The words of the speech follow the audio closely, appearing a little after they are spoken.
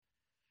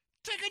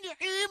Taking your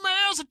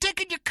emails and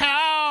taking your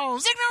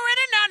calls. Ignorant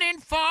and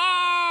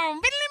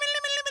uninformed.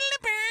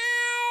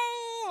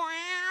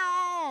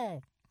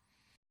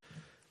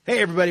 Hey,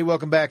 everybody.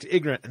 Welcome back to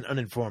Ignorant and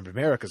Uninformed,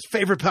 America's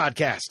favorite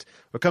podcast.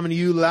 We're coming to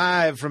you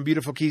live from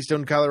beautiful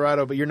Keystone,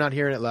 Colorado, but you're not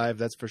hearing it live,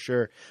 that's for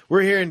sure.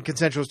 We're here in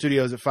Consensual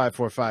Studios at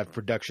 545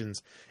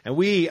 Productions, and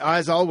we,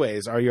 as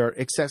always, are your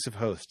excessive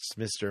hosts,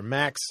 Mr.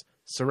 Max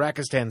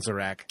Sarakistan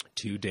Sarak.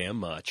 Too damn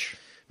much.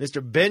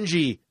 Mr.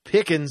 Benji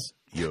Pickens.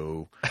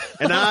 Yo.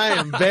 And I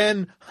am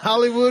Ben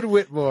Hollywood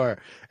Whitmore,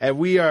 and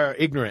we are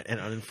Ignorant and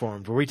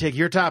Uninformed, where we take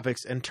your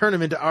topics and turn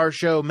them into our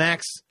show.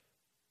 Max,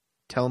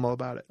 tell them all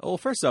about it. Well,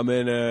 first I'm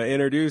going to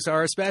introduce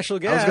our special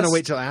guest. I was going to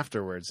wait till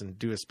afterwards and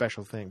do a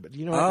special thing, but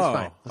you know what? It's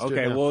fine. Let's do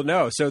it now. Well,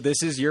 no. So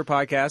this is your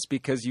podcast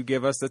because you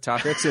give us the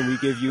topics and we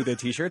give you the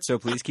T-shirts, so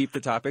please keep the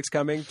topics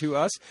coming to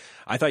us.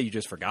 I thought you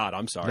just forgot.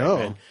 I'm sorry.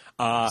 No.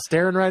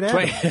 Staring right at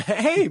me.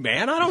 Hey,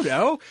 man, I don't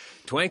know.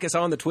 Twank us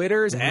on the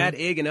Twitters, at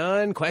Ig and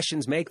Un.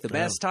 Questions make the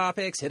best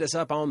topics. Hit us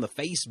up on the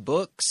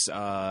Facebooks.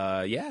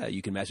 Yeah,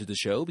 you can message the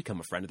show, become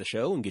a friend of the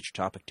show, and get your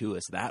topic to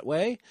us that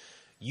way.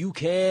 You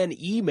can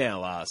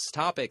email us,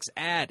 topics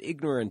at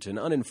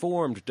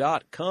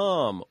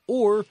ignorantanduninformed.com,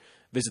 or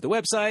visit the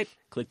website,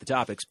 click the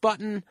topics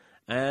button,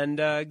 and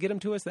get them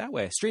to us that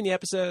way. Stream the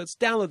episodes,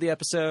 download the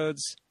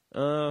episodes.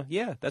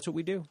 Yeah, that's what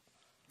we do.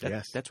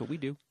 That's what we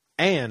do.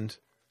 And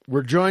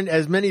we're joined,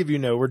 as many of you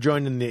know, we're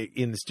joined in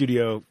the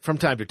studio from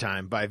time to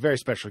time by very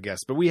special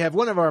guests. But we have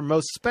one of our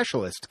most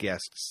specialist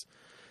guests,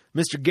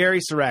 Mr. Gary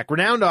Sarak,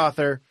 renowned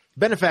author,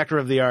 benefactor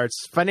of the arts,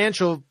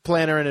 financial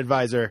planner and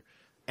advisor,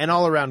 and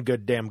all-around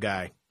good damn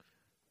guy.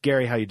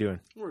 Gary, how you doing?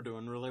 We're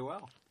doing really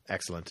well.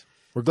 Excellent.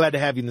 We're glad to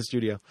have you in the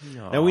studio.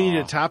 Aww. Now, we need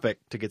a topic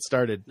to get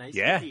started. Nice.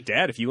 Yeah,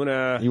 Dad, if you want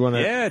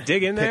to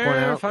dig in pick one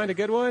there, out? find a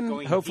good one.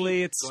 Going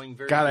Hopefully deep, it's... going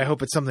very God, I deep.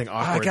 hope it's something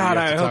awkward. God,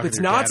 that you have I to hope talk it's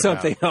to your not dad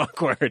something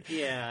awkward.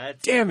 Yeah.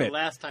 Damn it.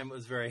 Last time it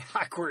was very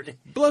awkward.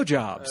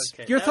 Blowjobs.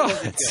 Okay, Your that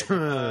wasn't thoughts? good.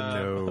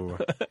 No.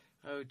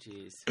 Oh,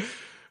 jeez.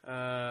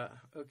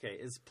 Okay,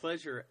 is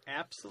pleasure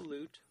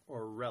absolute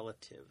or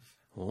relative?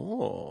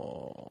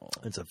 Oh.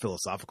 It's a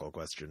philosophical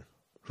question.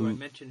 Do I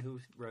mention who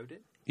wrote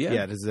it?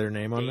 Yeah, is there a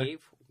name on there?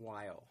 Dave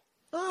Weil.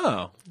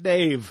 Oh.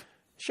 Dave.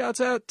 Shouts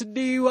out to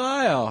D.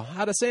 Weil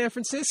out of San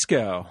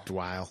Francisco.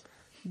 Dwyle.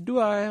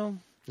 Weil.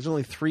 There's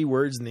only 3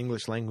 words in the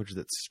English language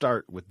that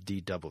start with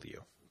DW.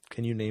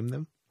 Can you name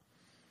them?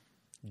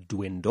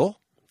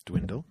 Dwindle.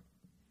 Dwindle?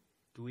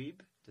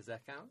 Dweeb? Does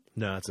that count?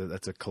 No,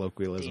 that's a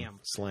colloquialism. Damn.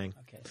 Slang.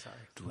 Okay, sorry.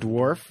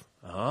 Dwarf?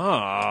 Oh,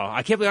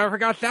 I can't believe I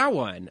forgot that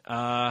one.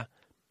 And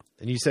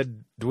you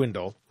said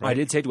dwindle, right? I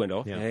did say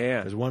dwindle. Yeah.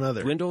 There's one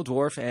other. Dwindle,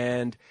 dwarf,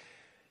 and...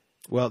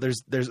 Well,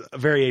 there's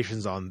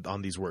variations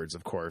on these words,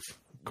 of course,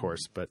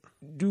 but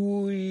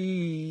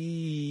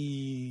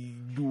we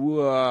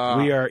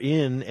are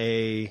in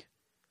a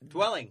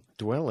Dwelling.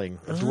 dwelling.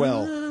 A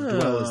dwell.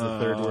 Dwell is the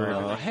third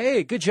word.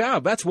 Hey, good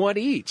job. That's one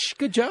each.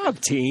 Good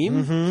job,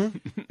 team. Mm-hmm.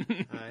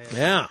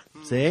 Yeah.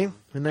 See?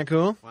 Isn't that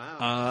cool? Wow.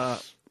 I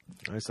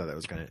always thought that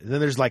was kind of... Then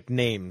there's like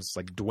names,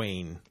 like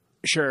Dwayne.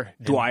 Sure.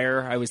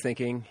 Dwyer, I was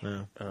thinking.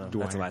 Dwyer.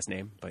 That's a last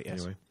name, but yes.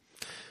 Anyway.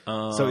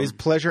 So is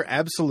pleasure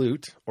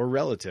absolute or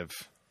relative?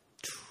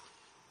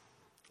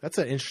 That's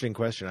an interesting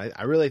question.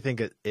 I really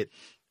think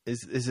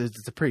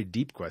it's a pretty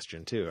deep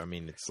question, too. I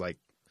mean, it's like,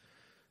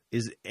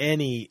 is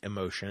any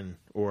emotion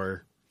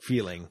or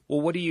feeling...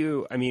 Well, what do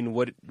you... I mean,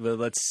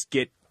 let's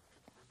get...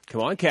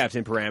 Come on,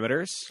 Captain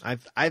Parameters. I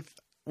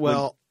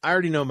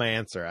already know my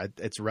answer.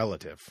 It's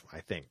relative, I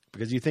think.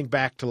 Because you think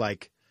back to,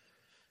 like,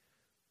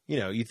 you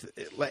know,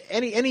 like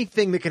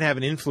anything that can have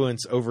an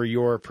influence over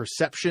your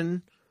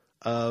perception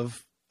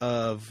of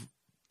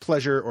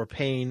pleasure or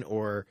pain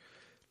or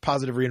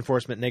positive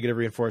reinforcement, negative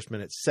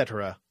reinforcement,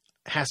 etc.,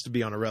 has to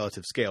be on a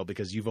relative scale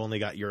because you've only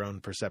got your own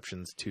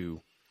perceptions to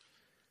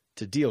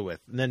deal with.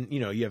 And then, you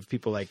know, you have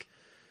people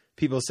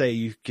say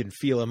you can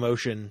feel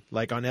emotion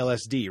like on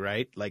LSD,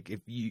 right? Like if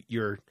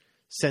your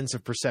sense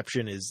of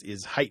perception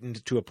is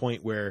heightened to a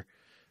point where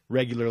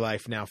regular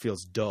life now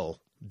feels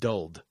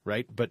dulled,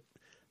 right? But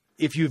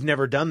if you've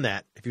never done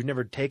that, if you've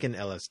never taken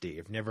LSD,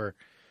 if never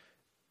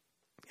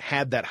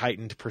had that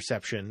heightened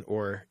perception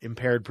or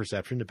impaired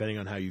perception, depending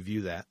on how you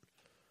view that,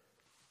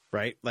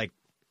 right? Like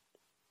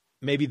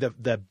maybe the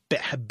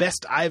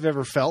best I've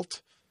ever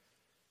felt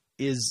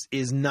is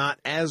not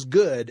as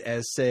good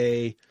as,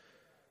 say,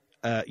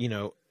 you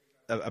know,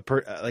 a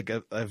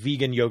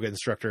vegan yoga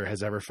instructor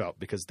has ever felt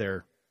because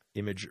their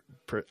image.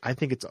 I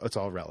think it's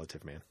all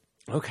relative, man.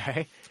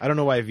 Okay. I don't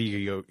know why a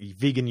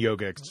vegan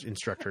yoga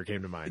instructor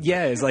came to mind.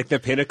 Yeah, it's like the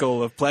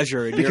pinnacle of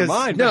pleasure in your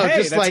mind. No, but hey,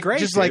 just that's like great,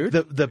 just dude.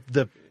 like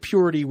the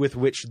purity with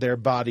which their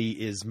body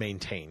is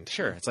maintained.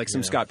 Sure, it's like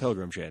some Scott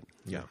Pilgrim shit.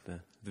 Yeah.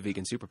 The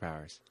vegan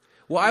superpowers.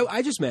 Well,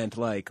 I just meant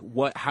like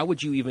how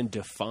would you even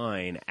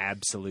define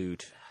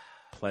absolute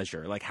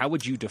pleasure? Like how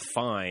would you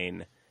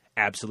define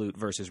absolute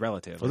versus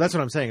relative? Well, that's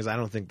what I'm saying is I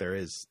don't think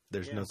there's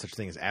no such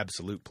thing as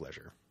absolute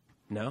pleasure.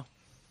 No?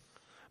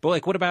 But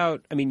like what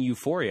about, I mean,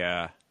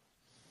 euphoria?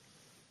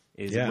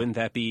 Wouldn't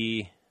that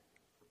be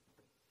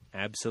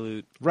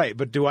Absolute. Right,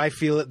 but do I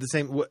feel it the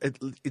same?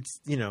 It's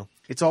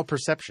it's all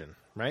perception,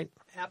 right?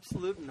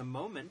 Absolute in the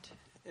moment,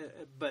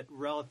 but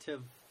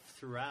relative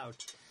throughout.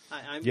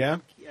 Yeah.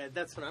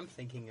 That's what I'm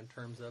thinking in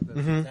terms of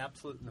if it's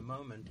absolute in the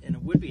moment, and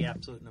it would be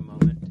absolute in the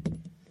moment.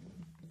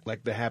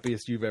 Like the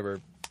happiest you've ever,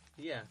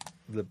 Yeah,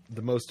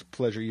 the most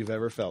pleasure you've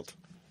ever felt.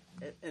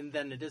 and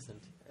then it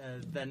isn't.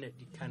 Then it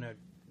kind of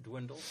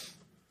dwindles.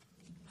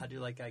 How do you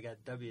like I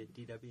got W at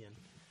DW and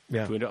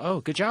Yeah. Oh,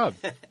 good job.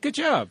 Good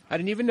job. I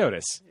didn't even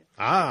notice.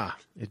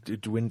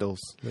 It dwindles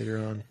later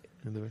on.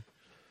 In the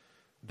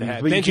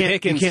That but you Benji can't,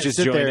 Pickens you can't just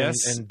sit joined there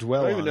us. and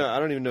dwell on it. I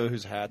don't even know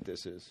whose hat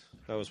this is.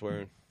 I was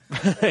wearing.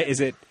 Is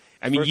it?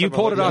 I mean, First you time I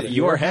pulled it looked off at it.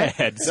 your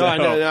head. So.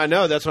 No, I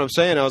know. That's what I'm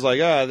saying. I was like,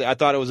 I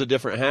thought it was a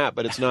different hat,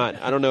 but it's not.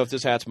 I don't know if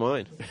this hat's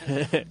mine.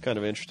 Kind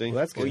of interesting.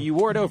 Well, that's good. Well, you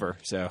wore it over,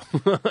 so.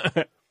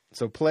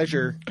 So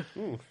pleasure,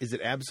 is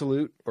it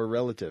absolute or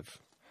relative?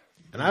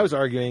 And I was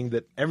arguing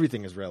that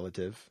everything is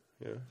relative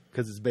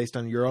because it's based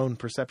on your own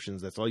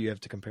perceptions. That's all you have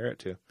to compare it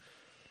to.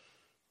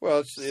 Well,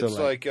 it's So,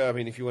 like I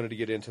mean, if you wanted to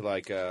get into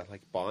like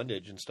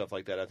bondage and stuff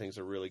like that, I think it's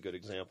a really good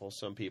example.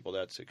 Some people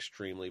that's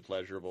extremely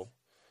pleasurable,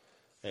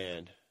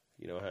 and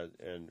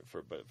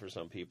but for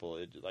some people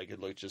it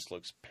just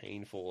looks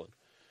painful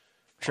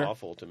and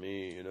awful to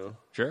me,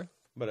 Sure.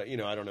 But I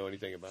don't know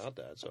anything about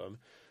that, so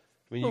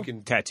you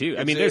can Tattoo.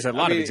 I mean, there's a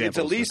lot of It's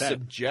examples. at least with that.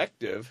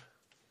 subjective,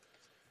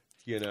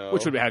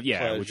 Which would have,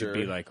 which would be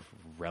pleasure. like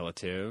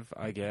relative,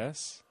 I guess.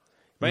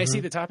 May I see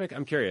the topic?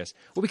 I'm curious.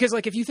 Well, because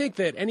like if you think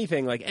that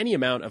anything, like any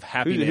amount of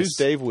happiness. Who's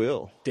Dave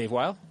Will? Dave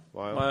Weil?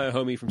 Weil. My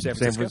homie from San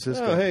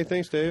Francisco. Oh, hey,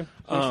 thanks, Dave.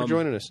 Thanks for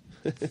joining us.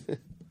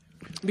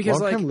 Because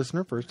Long-time like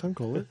listener, first-time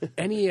caller.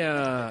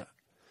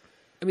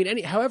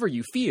 however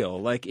you feel,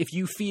 like if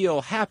you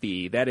feel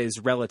happy, that is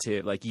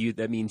relative. Like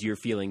that means you're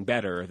feeling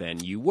better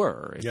than you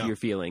were. If you're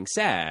feeling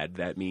sad,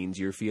 that means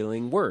you're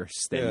feeling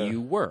worse than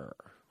you were.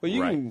 Well,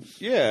 you Right.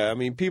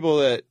 can, people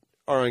that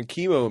are on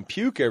chemo and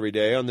puke every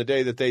day, on the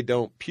day that they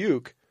don't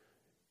puke,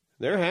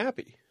 they're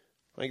happy.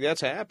 Like,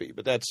 that's happy,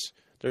 but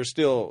they're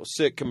still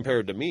sick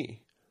compared to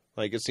me.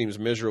 Like, it seems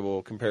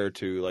miserable compared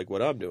to, like,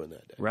 what I'm doing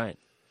that day. Right.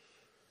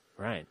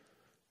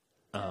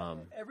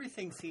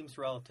 everything seems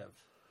relative.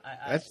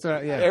 That's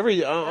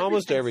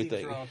Almost Everything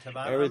everything. seems relative.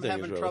 Everything I'm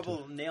is having relative.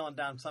 trouble nailing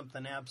down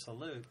something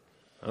absolute.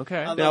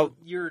 Okay. Although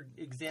your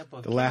example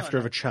of The laughter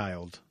of chemo, a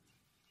child.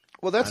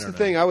 Well, that's the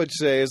thing I would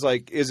say is,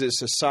 like, is it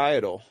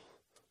societal?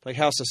 Like,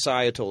 how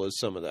societal is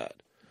some of that?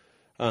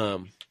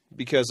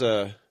 Because,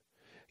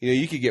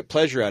 you could get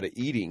pleasure out of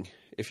eating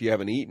if you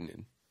haven't eaten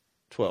in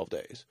 12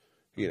 days.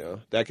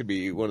 That could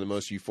be one of the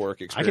most euphoric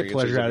I experiences. get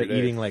pleasure out of every day.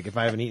 eating like if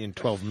I haven't eaten in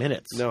 12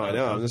 minutes. No, I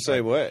know. I'm the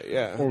same way.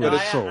 Yeah. Oh, Now,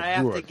 But it's so I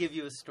have to good. give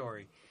you a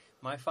story.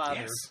 My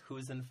father, who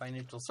was in the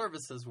financial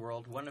services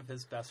world, one of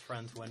his best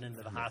friends went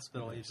into the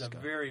hospital. He's a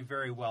very,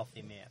 very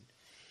wealthy man.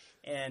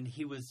 And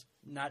he was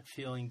not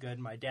feeling good.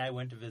 My dad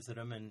went to visit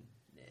him, and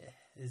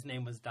his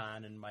name was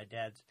Don. And my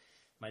dad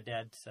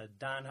said,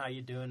 "Don, how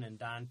you doing?" And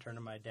Don turned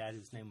to my dad,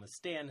 whose name was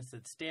Stan, and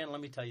said, "Stan, let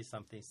me tell you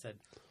something." He said,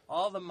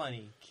 "All the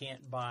money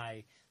can't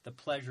buy the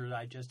pleasure that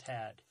I just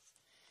had."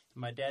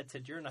 And my dad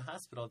said, "You're in the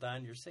hospital,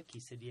 Don. You're sick." He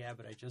said, "Yeah,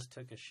 but I just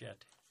took a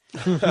shit." He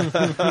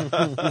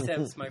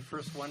said, "It's my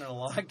first one in a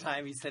long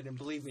time." He said, "And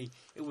believe me,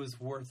 it was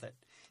worth it."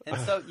 And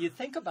so you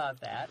think about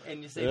that,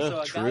 and you say, Yeah,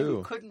 so a guy who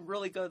true. couldn't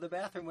really go to the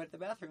bathroom went to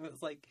the bathroom. It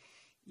was like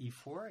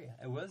euphoria.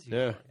 It was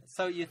euphoria. Yeah.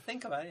 So you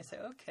think about it, and you say,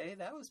 okay,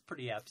 that was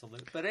pretty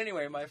absolute. But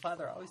anyway, my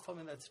father always told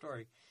me that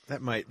story.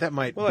 That might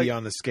be like-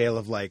 on the scale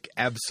of like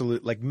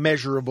absolute, like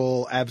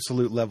measurable,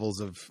 absolute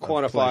levels of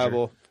Quantifiable.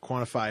 pleasure.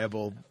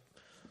 Quantifiable.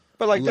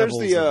 But like, there's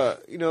levels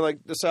the like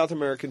the South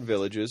American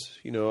villages,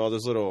 all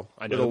those little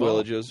I know little them all.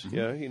 villages.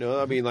 Yeah,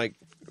 I mean, like,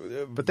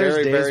 But there's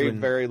very, days very,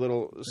 when- very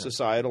little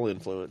societal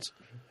influence.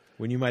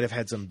 When you might have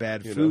had some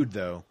bad You food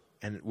though,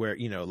 and where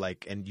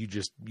and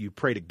you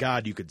pray to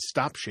God you could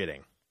stop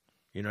shitting.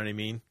 You know what I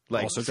mean?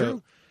 Like Also so,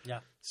 true. Yeah.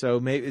 So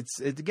maybe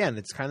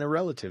it's kind of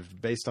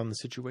relative based on the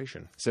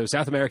situation. So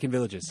South American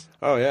villages.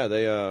 Oh yeah,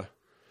 they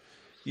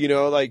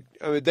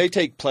they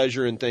take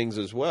pleasure in things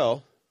as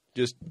well.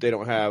 Just they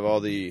don't have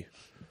all the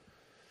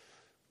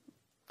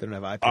They don't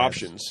have iPads.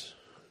 options,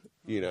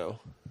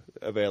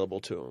 available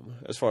to them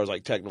as far as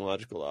like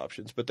technological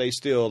options. But they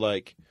still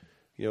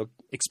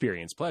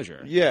Experience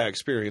pleasure.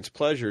 experience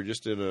pleasure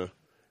just in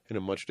a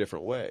much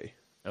different way.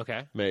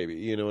 Okay. Maybe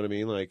you know what I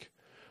mean? Like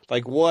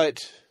one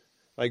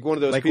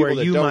of those Like people where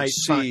that you don't might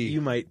see.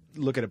 you might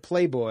look at a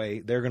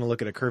Playboy, they're going to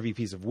look at a curvy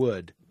piece of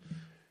wood,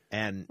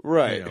 and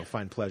Right.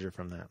 find pleasure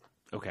from that.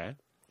 Okay.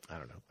 I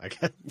don't know. I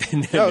guess.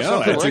 No,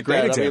 something that's like a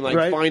great that. example. I mean,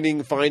 like Right.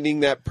 finding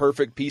that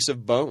perfect piece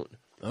of bone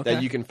Okay.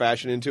 that you can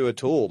fashion into a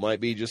tool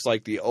might be just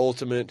like the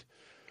ultimate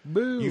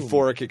Boom.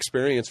 euphoric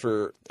experience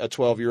for a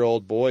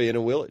 12-year-old boy in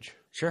a village.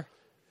 Sure.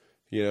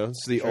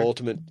 It's the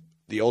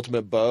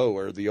ultimate bow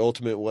or the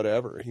ultimate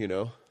whatever.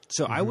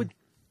 So I would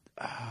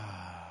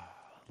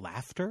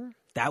laughter.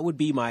 That would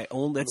be my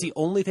own. That's the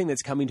only thing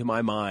that's coming to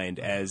my mind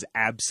as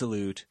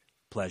absolute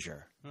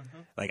pleasure.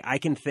 Like I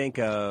can think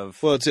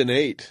of. Well, it's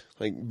innate.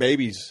 Like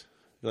babies,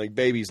 Like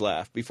babies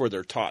laugh before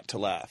they're taught to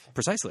laugh.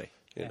 Precisely.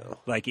 You know,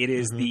 Like it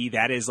is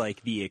that is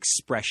like the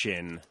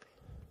expression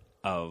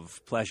of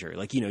pleasure.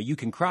 Like, you know, you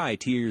can cry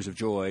tears of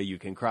joy, you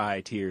can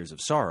cry tears of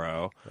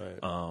sorrow.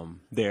 Right.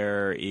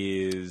 There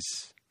is,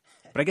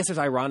 but I guess there's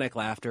ironic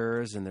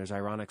laughters and there's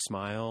ironic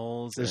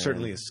smiles. There's and-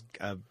 certainly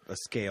a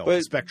scale, But-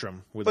 a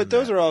spectrum within but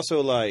those that. are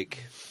also like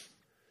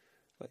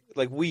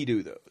we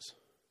do those.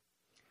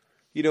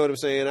 You know what I'm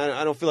saying?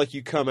 I don't feel like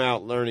you come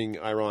out learning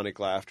ironic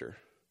laughter.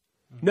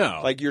 no,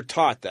 Like you're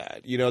taught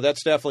that. You know,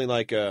 that's definitely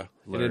like an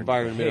Learned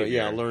environmental,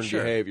 behavior. learned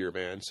Sure. behavior,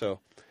 man.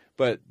 So,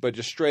 but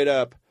just straight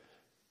up,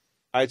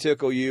 I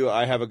tickle you,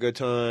 I have a good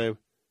time.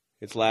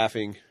 It's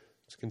laughing,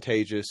 it's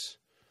contagious.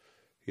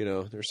 You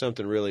know, there's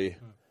something really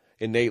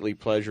innately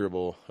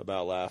pleasurable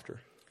about laughter.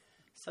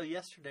 So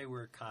yesterday we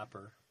were at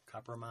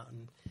Copper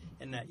Mountain,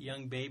 and that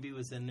young baby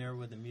was in there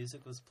when the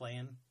music was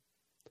playing.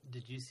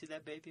 Did you see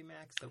that baby,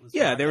 Max? That was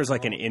yeah, rock there was and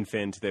like an roll?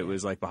 infant that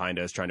was like behind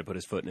us trying to put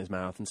his foot in his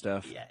mouth and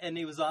stuff. Yeah, and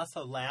he was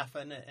also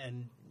laughing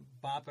and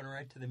bopping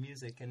right to the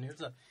music. And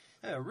there's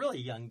a really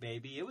young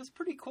baby. It was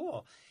pretty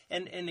cool,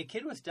 and the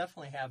kid was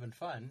definitely having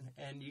fun.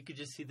 And you could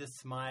just see the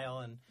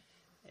smile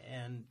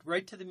and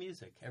right to the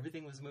music.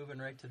 Everything was moving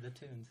right to the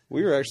tunes.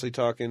 We were actually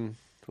talking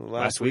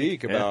last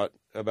week yeah.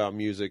 about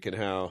music and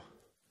how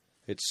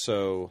it's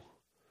so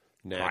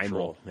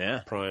natural,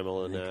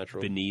 primal and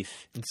natural.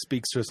 Beneath. It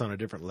speaks to us on a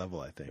different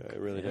level, I think. It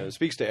really does. It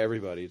speaks to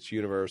everybody. It's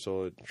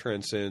universal. It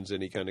transcends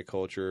any kind of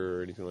culture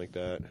or anything like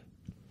that.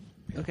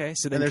 Okay,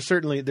 so And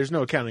then there's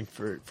no accounting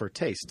for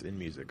taste in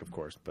music, of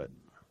course, but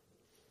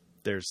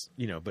there's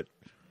but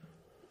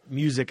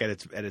music at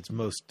its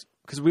most,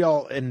 because we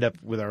all end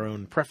up with our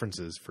own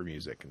preferences for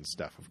music and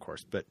stuff, of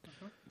course, but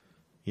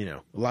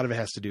a lot of it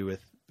has to do with,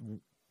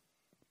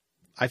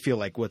 I feel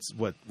like what's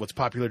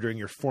popular during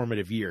your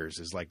formative years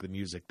is like the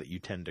music that you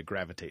tend to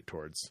gravitate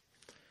towards.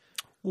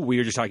 we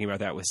were just talking about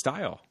that with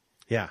style.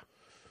 Yeah.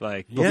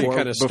 Like You get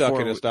kind of stuck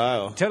in a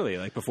style. Totally,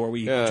 like before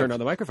we Yeah. turned on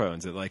the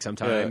microphones, that like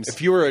sometimes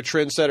If you were a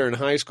trendsetter in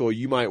high school,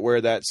 you might wear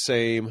that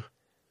same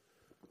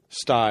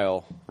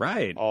style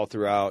right, all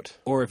throughout.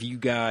 or if you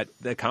got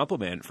the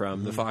compliment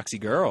from the foxy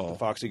girl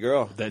Foxy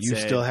girl. that You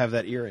said, still have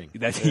that earring.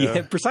 that's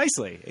yeah,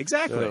 precisely,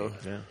 exactly.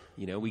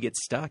 Yeah. We get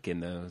stuck in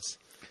those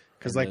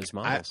Because in like those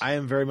models. I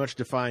am very much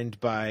defined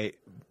by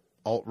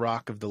alt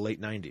rock of the late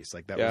 90s.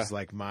 Like that Yeah. was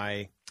like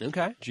my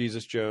okay.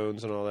 Jesus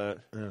Jones and all that.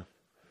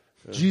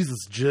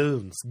 Jesus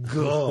Jones.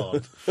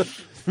 God.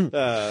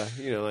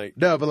 Like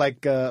No, but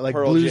like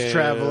Pearl Blues Jam.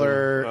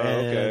 Traveler Oh,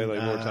 and okay,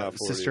 like more top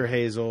 40. Sister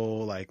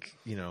Hazel,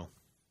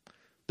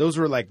 those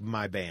were like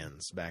my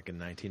bands back in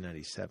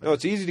 1997. no,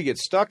 it's easy to get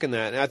stuck in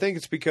that, and I think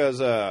it's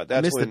because I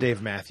that's missed when the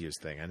Dave Matthews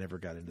thing. I never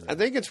got into that. I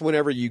think it's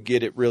whenever you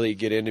really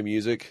get into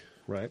music.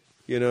 Right.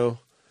 I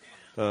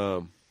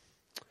don't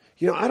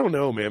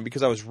know, man,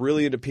 because I was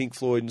really into Pink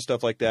Floyd and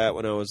stuff like that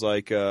when I was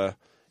like in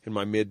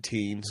my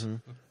mid-teens.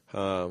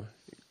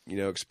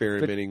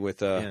 Experimenting with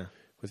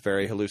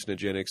very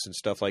hallucinogenics and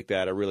stuff like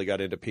that. I really got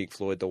into Pink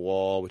Floyd, The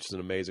Wall, which is an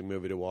amazing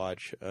movie to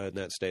watch in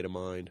that state of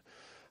mind.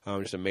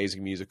 Just an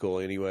amazing musical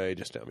anyway.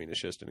 It's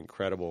just an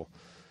incredible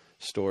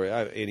story.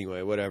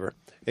 Anyway, whatever.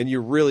 And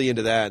you're really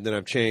into that, and then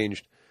I've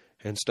changed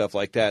and stuff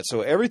like that.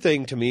 So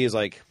everything to me is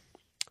like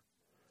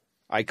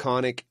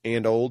iconic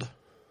and old.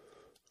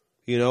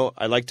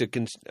 I like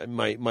to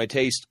my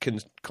taste can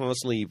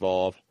constantly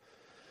evolve.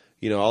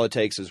 All it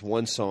takes is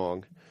one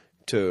song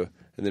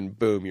and then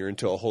boom, you're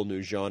into a whole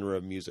new genre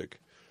of music,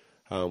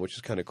 which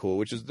is kind of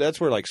cool. That's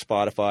where like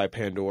Spotify,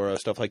 Pandora,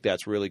 stuff like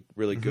that's really,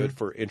 really good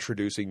for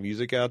introducing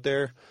music out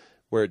there,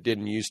 where it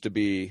didn't used to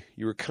be.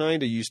 You were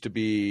kind of used to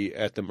be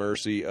at the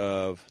mercy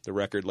of the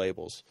record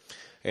labels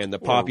and the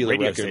popular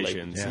radio record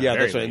stations, labels. yeah,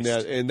 That's very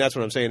what, and that's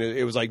what I'm saying.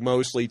 It was like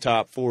mostly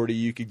top 40.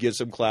 You could get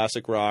some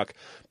classic rock,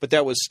 but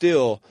that was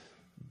still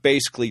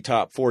basically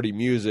top 40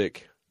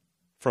 music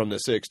from the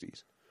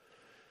 60s.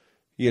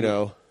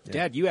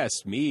 Dad, you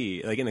asked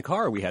me, like in the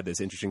car, we had this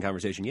interesting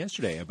conversation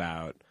yesterday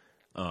about,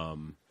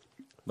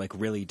 like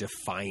really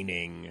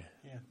defining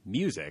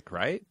music,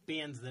 right?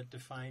 Bands that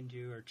defined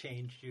you or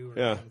changed you or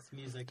Yeah. things,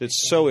 music. It's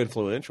that so changed.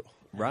 influential.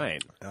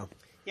 Right.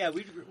 Yeah,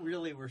 we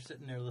really were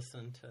sitting there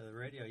listening to the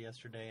radio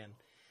yesterday,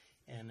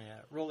 and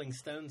a Rolling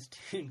Stones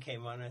tune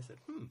came on, and I said,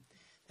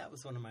 that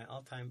was one of my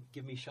all-time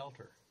Give Me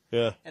Shelter.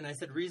 Yeah. And I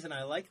said, reason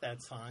I like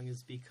that song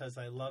is because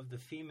I love the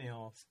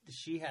female.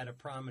 She had a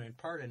prominent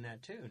part in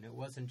that tune. It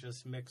wasn't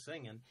just Mick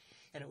singing.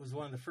 And it was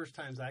one of the first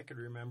times I could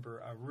remember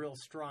a real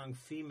strong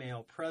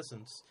female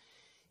presence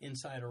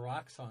inside a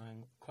rock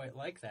song quite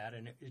like that.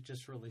 And it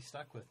just really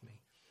stuck with me.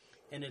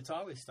 And it's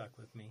always stuck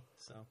with me.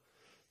 So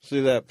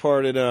See that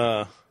part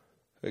in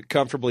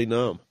Comfortably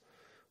Numb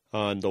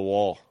on The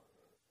Wall,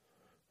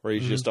 where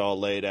he's just all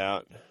laid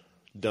out,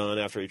 done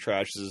after he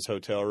trashes his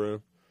hotel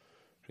room.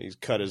 He's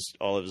cut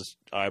all of his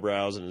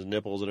eyebrows and his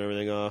nipples and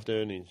everything off,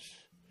 dude. And he's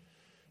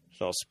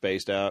just all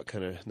spaced out,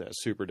 kind of in that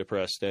super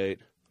depressed state.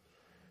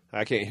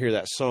 I can't hear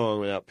that song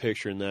without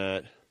picturing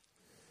that.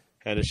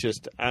 And it's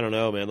just, I don't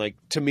know, man. Like,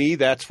 to me,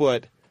 that's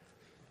what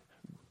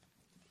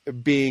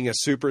being a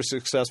super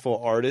successful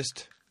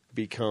artist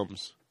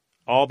becomes,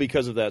 all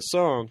because of that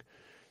song,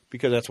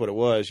 because that's what it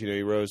was. You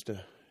know,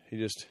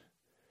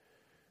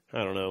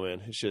 I don't know,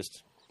 man. It's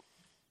just,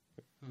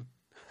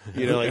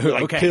 you know, like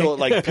Okay.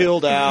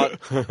 pilled out.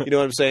 You know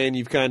what I'm saying?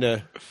 You've kind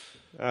of,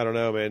 I don't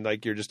know, man.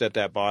 Like you're just at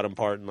that bottom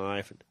part in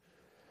life, and,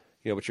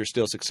 you know, but you're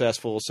still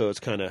successful. So it's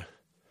kind of,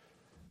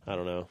 I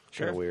don't know,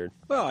 kind of weird.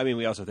 Well, I mean,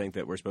 we also think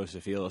that we're supposed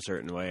to feel a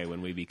certain way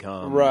when we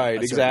become Right, a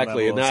certain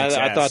exactly. And level of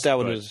I thought success, that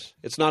one but- was.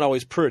 It's not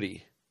always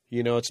pretty.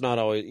 You know, it's not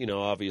always. You know,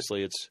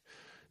 obviously, it's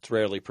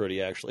rarely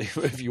pretty. Actually,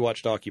 if you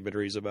watch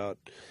documentaries about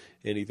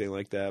anything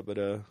like that, but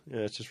yeah,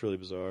 it's just really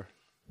bizarre.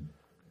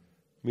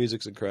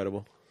 Music's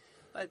incredible.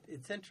 But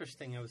it's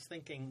interesting. I was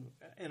thinking,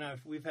 and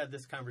we've had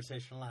this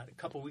conversation a lot. A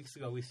couple weeks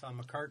ago, we saw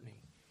McCartney,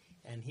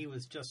 and he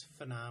was just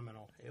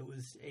phenomenal. It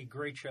was a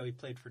great show. He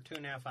played for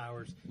 2.5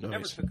 hours. Nice.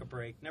 Never took a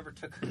break.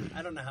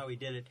 I don't know how he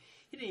did it.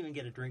 He didn't even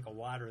get a drink of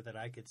water that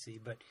I could see,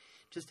 but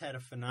just had a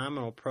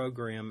phenomenal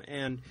program.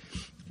 And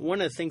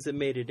one of the things that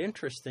made it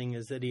interesting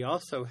is that he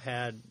also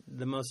had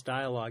the most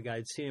dialogue.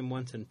 I'd seen him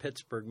once in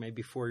Pittsburgh,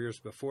 maybe 4 years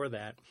before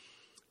that.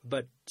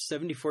 But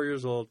 74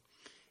 years old.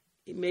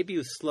 Maybe he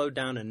was slowed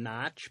down a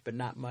notch, but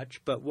not much.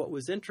 But what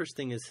was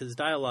interesting is his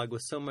dialogue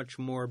was so much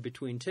more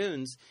between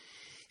tunes,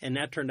 and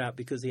that turned out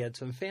because he had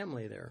some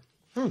family there.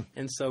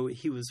 And so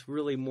he was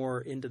really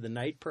more into the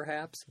night,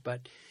 perhaps.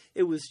 But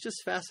it was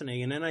just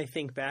fascinating. And then I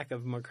think back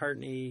of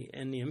McCartney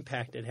and the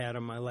impact it had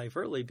on my life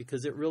early,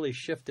 because it really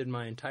shifted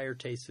my entire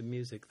taste of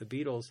music. The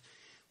Beatles,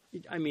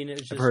 I mean, it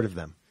was just, I've heard of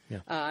them. Yeah.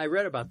 I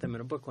read about them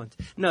in a book once.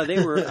 No, they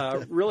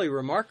were really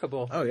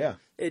remarkable. Oh yeah.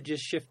 It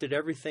just shifted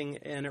everything,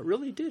 and it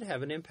really did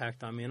have an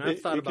impact on me. And I've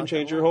thought It about can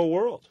change that your a lot. whole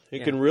world.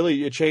 It can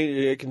really It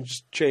can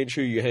change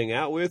who you hang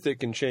out with. It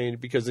can change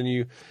because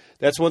then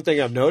That's one thing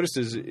I've noticed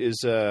is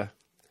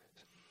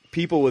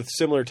people with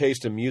similar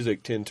taste in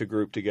music tend to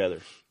group together.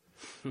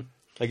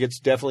 Like it's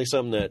definitely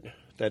something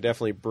that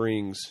definitely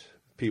brings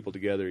people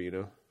together. You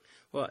know.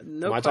 Well,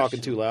 no Am I question.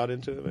 talking too loud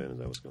into it, man? Is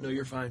that what's going on? No,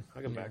 you're fine.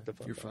 I can back the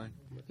fuck You're up.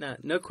 fine.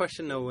 No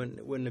question, though,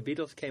 when the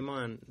Beatles came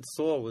on,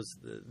 soul was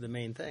the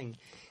main thing.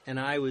 And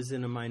I was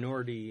in a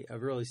minority, a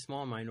really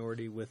small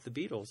minority with the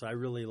Beatles. I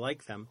really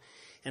like them.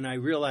 And I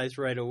realized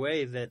right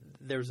away that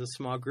there's a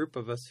small group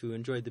of us who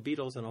enjoyed the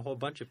Beatles and a whole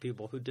bunch of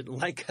people who didn't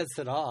like us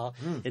at all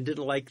and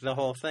didn't like the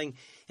whole thing.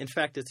 In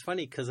fact, it's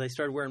funny because I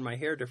started wearing my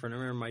hair different. I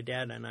remember my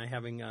dad and I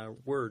having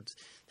words.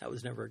 That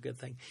was never a good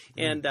thing.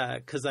 And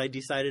because I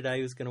decided I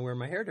was going to wear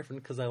my hair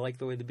different because I liked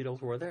the way the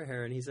Beatles wore their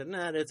hair. And he said,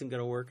 nah, that isn't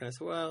going to work. And I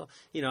said, well,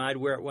 you know, I'd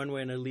wear it one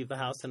way and I'd leave the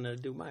house and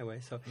I'd do it my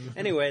way. So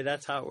anyway,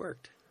 that's how it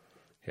worked.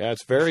 Yeah,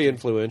 it's very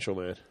influential,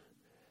 man.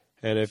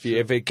 And if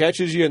it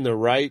catches you in the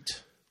right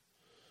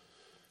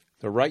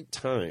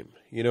time,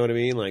 you know what I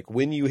mean? Like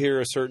when you hear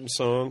a certain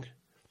song,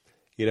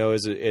 you know,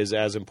 is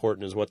as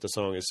important as what the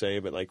song is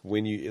saying. But like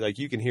when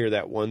you can hear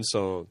that one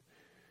song,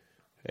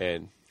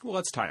 and Well,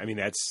 that's time. I mean,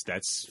 that's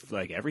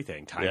like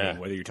everything. Timing. Yeah.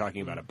 Whether you're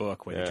talking about a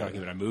book, whether you're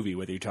talking about a movie,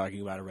 whether you're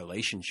talking about a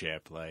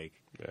relationship, like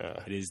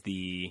it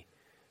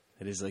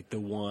is like the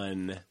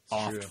one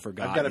oft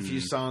forgotten. I've got a few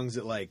songs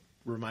that like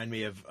remind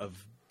me of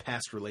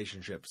past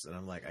relationships, and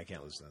I'm like, I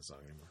can't listen to that song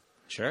anymore.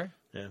 Sure.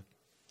 Yeah.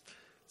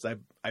 So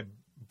I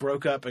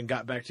broke up and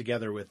got back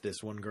together with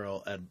this one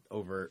girl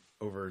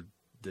over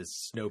this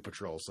Snow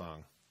Patrol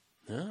song.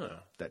 Oh.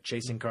 That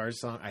Chasing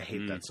Cars song. I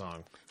hate that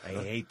song. I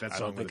hate that I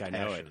song. don't think with I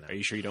a know it. passion. Are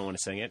you sure you don't want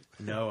to sing it?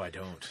 No, I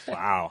don't.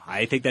 Wow.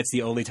 I think that's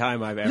the only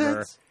time I've ever.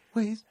 Let's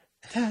waste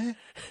time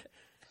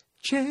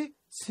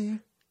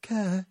chasing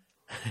cars.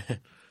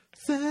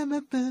 Let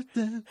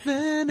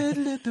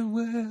the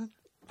world.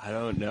 I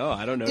don't know.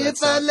 I don't know. If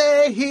that I song.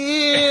 lay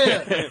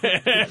here,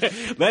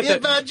 Let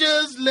if the- I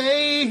just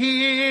lay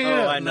here,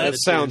 Oh, I know that the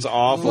sounds tune.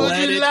 awful.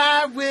 would you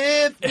lie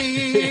with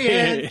me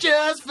and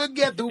just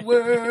forget the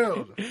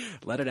world?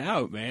 Let it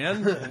out,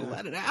 man.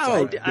 Let it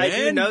out. I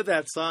do man. know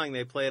that song.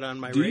 They play it on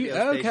my Do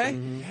radio you? Okay.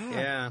 station.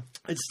 Yeah.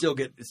 It still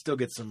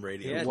gets some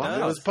radio. Yeah, it Wow, does.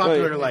 it was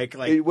popular Right.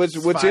 like What's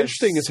 5,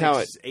 interesting is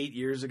how 8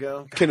 years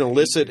ago. can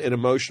elicit an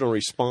emotional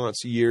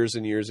response years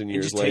and years and And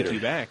years just later. take you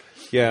back.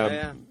 Yeah,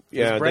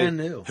 Yeah. It was brand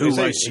new. Who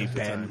They was say- she, at the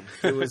Ben? time.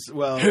 It was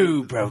well.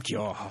 Who broke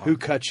your heart? Who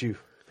cut you?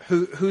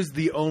 Who's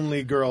the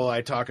only girl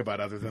I talk about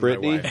other than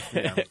Brittany? my wife?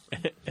 Yeah,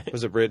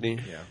 Was it Brittany?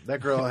 yeah.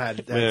 That girl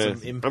had Man,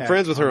 some impact. I'm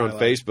friends with her on my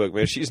life. Facebook.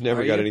 Man, she's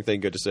never Are got you?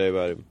 anything good to say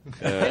about him.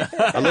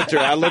 I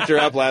looked her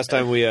up last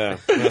time we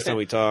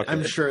talked.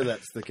 I'm sure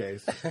that's the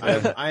case.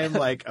 I am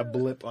like a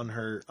blip on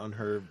her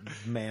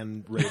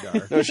man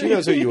radar. No, she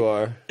knows who you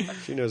are.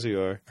 She knows who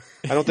you are.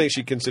 I don't think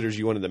she considers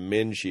you one of the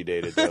men she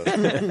dated, though.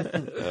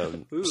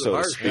 So to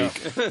harsh.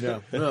 speak. Yeah,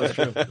 no, that's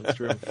true. That's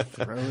true.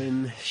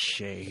 Throwing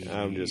shade.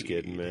 I'm just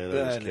kidding, man. I'm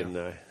just kidding.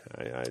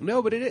 I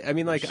No, but it is. I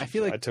mean, like, I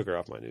feel I like took her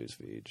off my news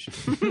feed.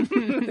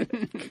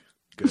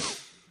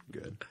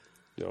 Good.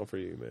 No, for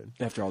you, man.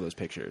 after all those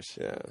pictures.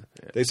 Yeah.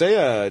 They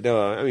say,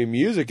 no, I mean,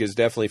 music is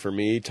definitely for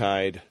me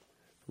tied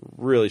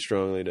really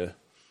strongly to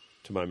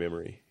my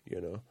memory,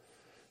 you know.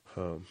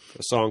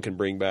 A song can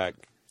bring back,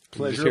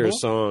 you just hear a Pleasurable?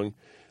 song,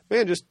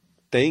 man, just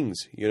things,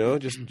 you know,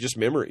 just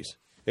memories.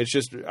 It's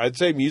just, I'd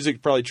say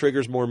music probably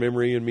triggers more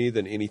memory in me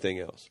than anything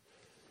else.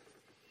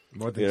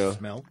 More than You know?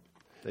 smell.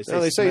 They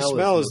They say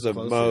smell is the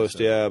closer, most,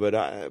 so- yeah,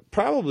 but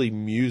probably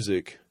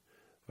music,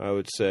 I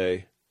would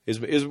say, is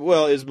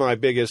my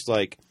biggest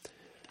like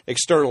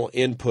external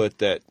input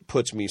that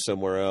puts me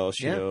somewhere else.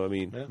 You Yeah. know, I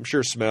mean, Yeah. I'm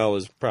sure smell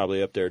is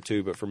probably up there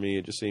too, but for me,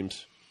 it just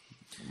seems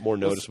more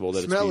noticeable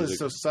that smell it's music. is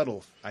so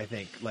subtle. I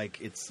think like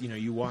it's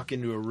you walk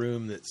into a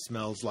room that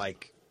smells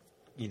like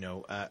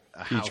a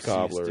house you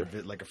cobbler. used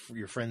to like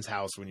your friend's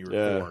house when you were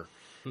Yeah. 4.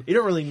 You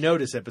don't really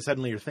notice it, but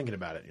suddenly you're thinking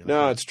about it. You're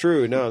No, like, it's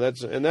true. No,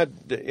 that's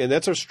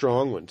a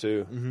strong one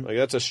too. Mm-hmm. Like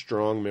that's a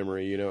strong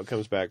memory. It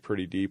comes back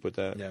pretty deep with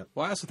that. yeah.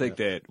 Well, I also think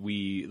that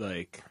we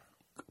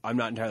I'm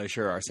not entirely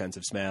sure our sense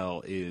of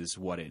smell is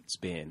what it's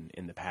been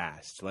in the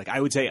past. Like I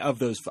would say of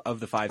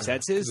the 5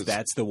 senses,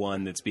 that's the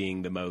one that's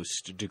being the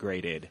most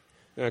degraded.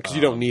 Because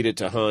you don't need it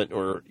to hunt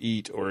or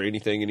eat or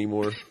anything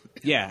anymore.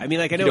 Yeah, I mean,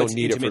 like I know don't it's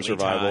need it for intimately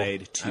survival.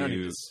 tied I don't to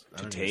need to to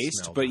smell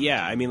taste, that but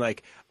yeah, much. I mean,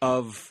 like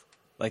of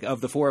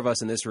the 4 of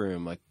us in this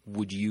room, like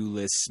would you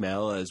list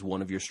smell as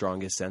one of your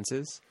strongest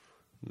senses?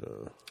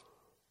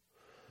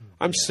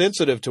 I'm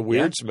sensitive to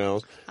weird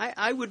smells.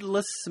 I would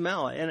list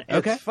smell, and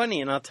Okay. it's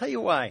funny, and I'll tell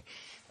you why.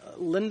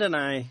 Linda and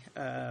I,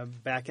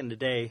 back in the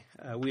day,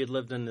 we had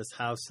lived in this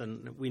house,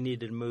 and we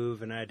needed to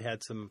move, and I'd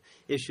had some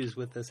issues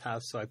with this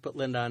house, so I put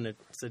Linda on it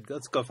and said,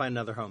 let's go find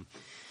another home.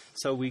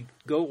 So we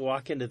go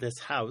walk into this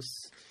house,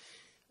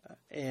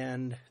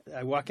 and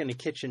I walk in the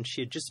kitchen.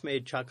 She had just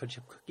made chocolate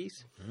chip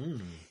cookies,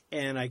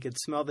 and I could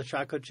smell the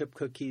chocolate chip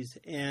cookies,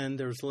 and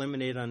there was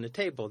lemonade on the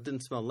table. It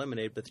didn't smell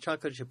lemonade, but the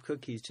chocolate chip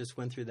cookies just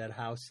went through that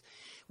house.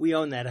 We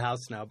own that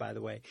house now, by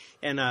the way.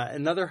 And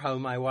another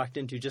home I walked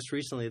into just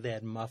recently, they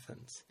had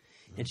muffins.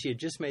 And she had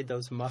just made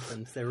those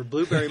muffins. They were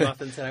blueberry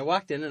muffins. And I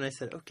walked in and I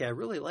said, okay, I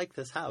really like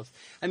this house.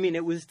 I mean,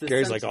 it was the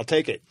Gary's sense- like, I'll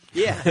take it.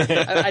 Yeah,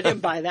 I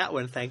didn't buy that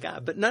one, thank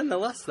God. But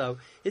nonetheless, though,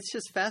 it's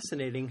just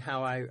fascinating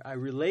how I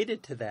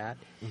related to that,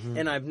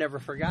 and I've never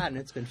forgotten.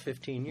 It's been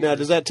 15 years. Now,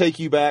 does that take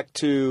you back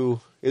to?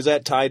 Is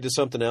that tied to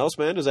something else,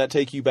 man? Does that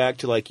take you back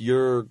to like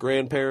your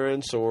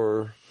grandparents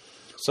or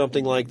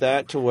something like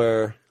that, to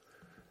where?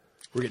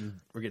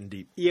 We're getting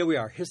deep. Yeah, we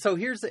are. So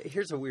here's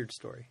a weird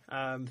story.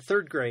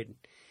 3rd grade,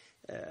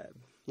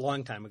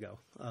 long time ago,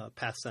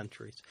 past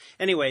centuries.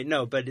 Anyway,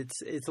 no, but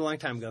it's a long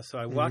time ago. So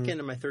I walk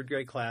into my 3rd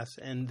grade class,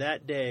 and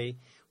that day,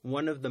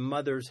 one of the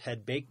mothers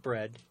had baked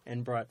bread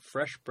and brought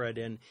fresh bread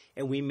in,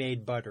 and we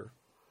made butter.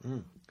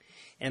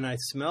 And I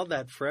smelled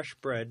that fresh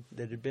bread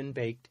that had been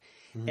baked,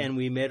 and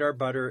we made our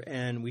butter,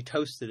 and we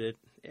toasted it,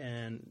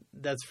 and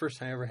that's the first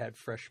time I ever had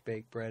fresh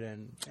baked bread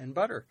and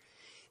butter.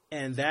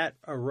 And that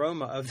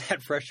aroma of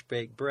that fresh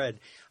baked bread,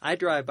 I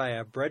drive by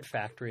a bread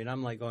factory, and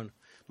I'm like going,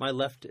 my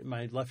left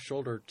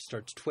shoulder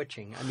starts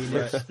twitching. I mean,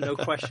 there's no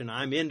question,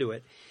 I'm into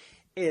it.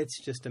 It's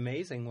just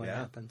amazing what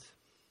happens.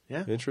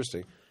 Yeah.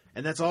 Interesting.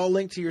 And that's all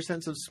linked to your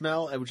sense of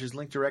smell, which is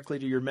linked directly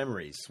to your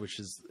memories,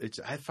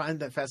 I find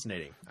that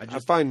fascinating. I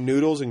find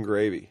noodles and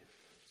gravy.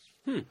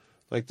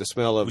 Like the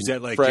smell of Was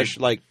that like- fresh,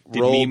 did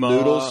rolled Mima-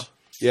 noodles.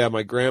 Yeah,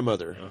 my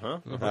grandmother,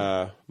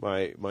 Uh-huh.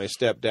 my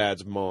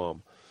stepdad's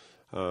mom,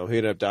 who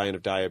ended up dying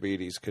of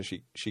diabetes because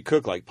she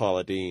cooked like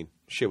Paula Deen.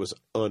 Shit was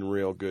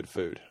unreal good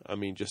food. I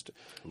mean, just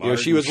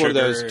she was one of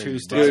those. Sugar,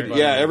 Dude, butter.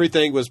 yeah,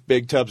 everything was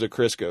big tubs of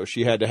Crisco.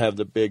 She had to have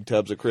the big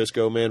tubs of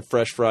Crisco, man.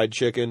 Fresh fried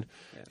chicken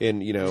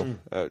in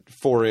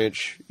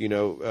 4-inch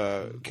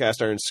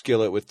cast iron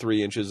skillet with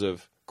 3 inches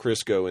of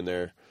Crisco in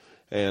there.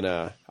 And,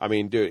 I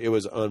mean, dude, it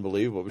was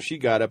unbelievable. But she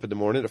got up in the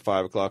morning at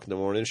 5 o'clock in the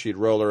morning. She'd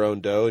roll her own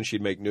dough, and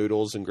she'd make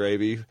noodles and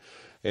gravy.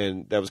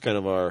 And that was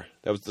that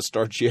was the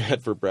start she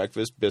had for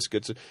breakfast,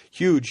 biscuits,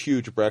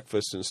 huge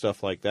breakfast and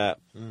stuff like that.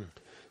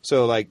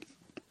 So, like,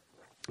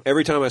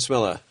 every time I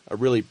smell a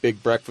really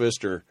big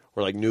breakfast or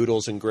like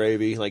noodles and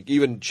gravy, like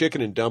even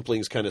chicken and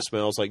dumplings kind of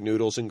smells like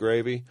noodles and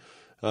gravy.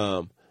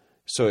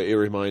 So it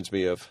reminds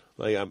me of,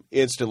 like, I'm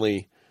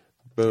instantly,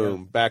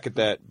 boom, back in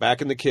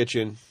the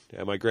kitchen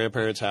at my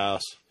grandparents'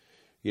 house,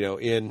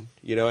 and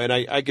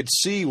I could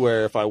see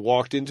where if I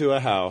walked into a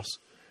house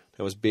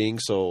that was being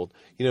sold,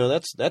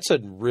 that's a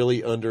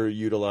really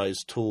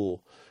underutilized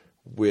tool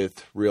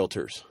with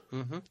realtors.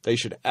 They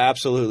should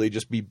absolutely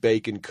just be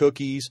baking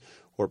cookies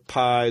or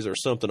pies or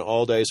something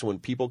all day. So when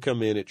people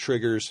come in, it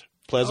triggers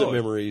pleasant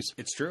memories,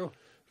 It's true.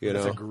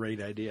 That's a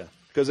great idea.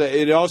 because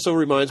it also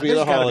reminds me of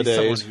There's the gotta be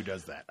holidays. someone who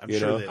does that. I'm You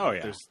sure know? that Oh,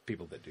 yeah. there's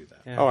people that do that.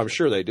 Yeah. Oh, I'm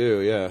sure they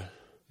do. Yeah.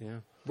 Yeah.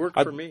 Worked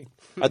I- for me.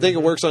 I think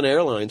it works on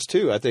airlines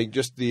too. I think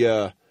just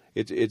the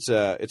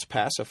it's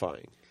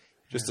pacifying.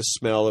 Just the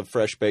smell of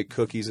fresh baked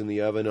cookies in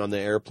the oven on the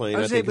airplane. I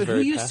was I think saying, is but who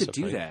very used to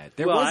do pacifying. that?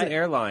 There Well, was an I-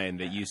 airline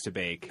that used to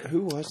bake.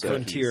 Who was that?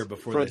 Frontier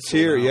before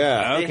Frontier, they sold out.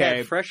 yeah. They Okay.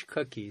 had fresh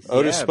cookies.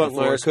 Otis Yeah, before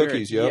Spunkmeyer Spirit.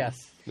 cookies. Yep.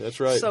 Yes.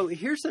 That's right. So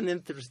here's an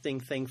interesting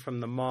thing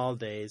from the mall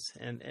days,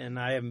 and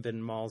I haven't been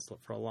in malls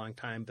for a long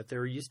time, but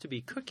there used to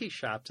be cookie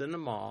shops in the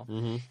mall,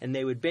 and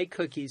they would bake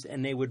cookies,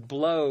 and they would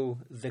blow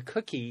the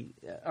cookie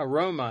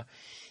aroma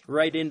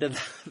right into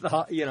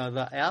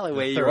the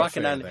alleyway. The You're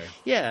walking thoroughfare down, there.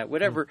 yeah,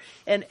 whatever.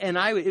 And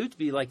it would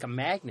be like a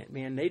magnet,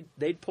 man.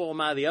 They'd pull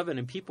them out of the oven,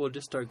 and people would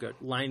just start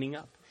lining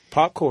up.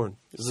 Popcorn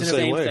is the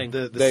same way. thing.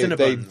 The They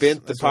Cinnabons,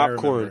 vent the that's what I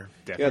popcorn. remember.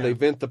 Yeah, they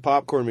vent the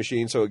popcorn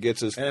machine so it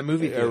gets us And a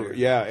movie theater.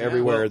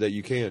 everywhere Well, that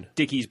you can.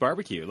 Dickie's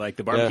Barbecue, like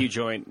the barbecue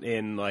joint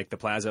in like the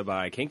plaza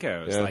by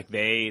Kinko's, Yeah. like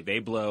they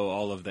blow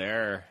all of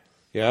their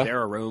Yeah.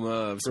 aroma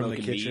of From the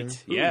smoking kitchen.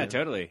 meat. Ooh, Yeah, yeah.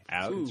 totally.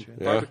 Out. Ooh,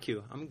 Yeah.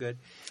 barbecue. I'm good.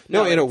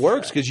 No, and it it's,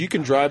 works because you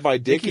can drive by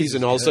Dickie's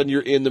and all of a sudden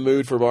you're in the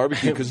mood for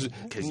barbecue because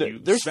you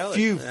there's smell it.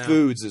 few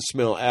foods that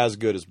smell as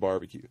good as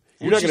barbecue.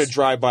 You're not going to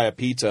drive by a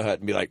Pizza Hut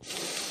and be like,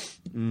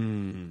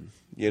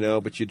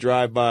 but you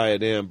drive by a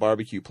damn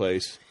barbecue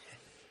place.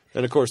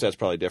 And of course, that's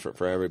probably different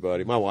for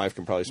everybody. My wife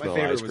can probably My smell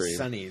favorite ice cream. was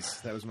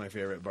Sonny's. That was my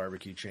favorite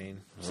barbecue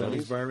chain.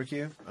 Sonny's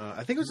Barbecue.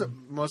 I think it was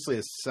mostly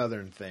a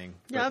southern thing.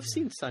 Yeah, I've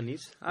seen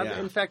Sonny's. Yeah.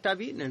 In fact, I've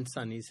eaten in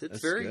Sonny's. It's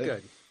That's very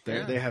good.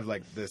 Yeah. They have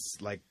like this,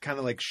 like kind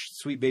of like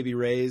Sweet Baby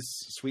Ray's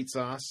sweet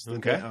sauce.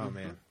 Okay. Oh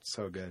man,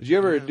 so good. Did you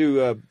ever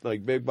do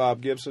like Big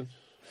Bob Gibson?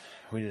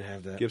 We didn't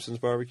have that. Gibson's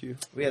Barbecue?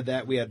 We had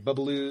that. We had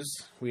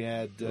Bubbaloo's. We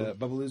had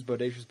Bubbaloo's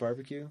Bodacious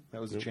Barbecue. That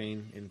was a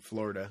chain in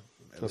Florida.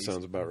 At That least.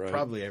 sounds about right.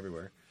 Probably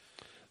everywhere.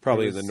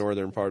 Probably It in the was-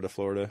 northern part of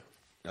Florida,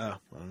 Oh, I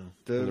don't know.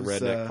 in the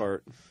There's, redneck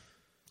part.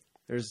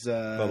 There's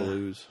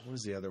Bubbaloo's. What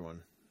was the other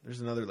one?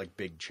 There's another like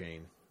big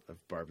chain of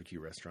barbecue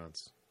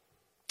restaurants.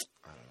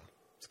 I don't know.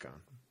 It's gone.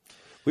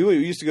 We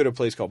used to go to a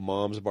place called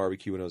Mom's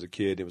Barbecue when I was a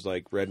kid. It was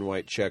like red and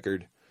white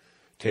checkered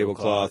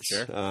tablecloths,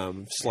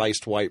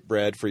 sliced white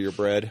bread for your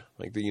bread,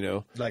 like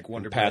Like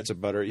Wonder pats Bread.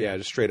 of butter. Yeah,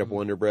 just straight up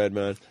Wonder Bread,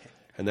 man.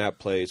 And that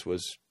place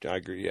was, I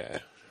agree. Yeah,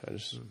 I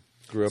just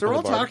grew up. So on we're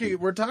all the barbecue.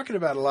 talking. We're talking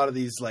about a lot of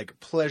these like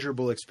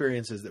pleasurable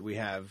experiences that we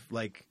have.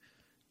 Like,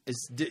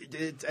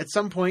 at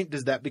some point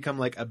does that become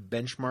like a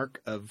benchmark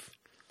of?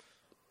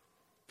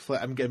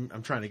 I'm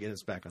trying to get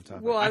us back on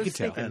topic. Well, I could was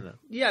tell. thinking. I don't know.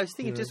 Yeah, I was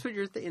thinking just what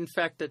you're. In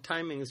fact, the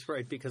timing is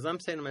right because I'm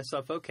saying to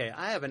myself, okay,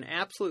 I have an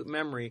absolute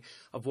memory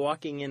of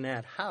walking in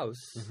that house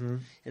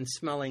and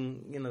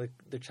smelling,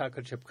 the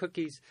chocolate chip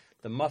cookies,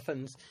 the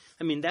muffins.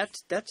 I mean,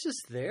 that's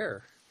just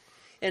there,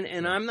 and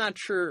I'm not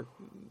sure.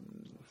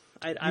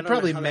 I You don't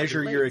probably know how that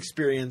measure your relates.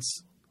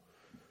 experience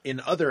in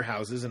other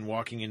houses and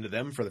walking into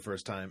them for the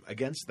first time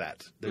against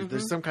that.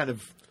 There's some kind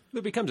of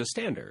It becomes a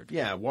standard.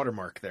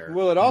 watermark there.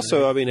 Well, it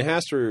also, I mean, it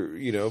has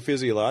to,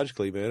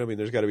 physiologically, man. I mean,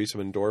 there's got to be some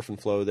endorphin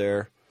flow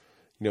there.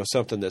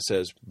 Something that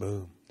says,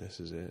 boom, this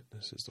is it.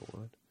 This is the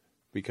one.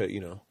 Because,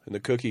 and the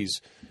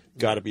cookies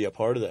got to be a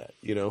part of that,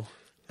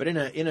 But in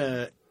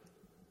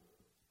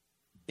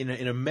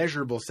a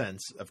measurable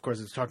sense, of course,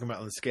 it's talking about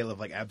on the scale of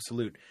like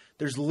absolute.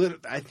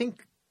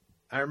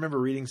 I remember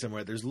reading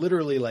somewhere there's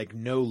literally like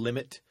no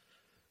limit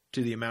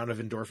to the amount of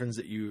endorphins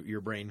that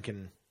your brain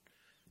can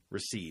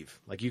receive.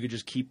 Like you could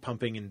just keep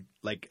pumping and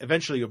like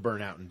eventually you'll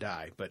burn out and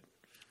die. But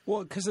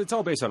Well, because it's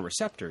all based on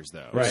receptors,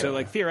 though. Right. So,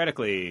 like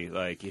theoretically,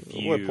 like if At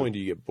you, what point do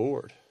you get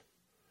bored?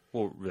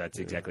 well, that's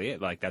exactly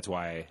it. Like that's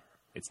why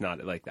it's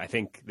not like I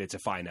think it's a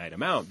finite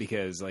amount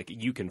because like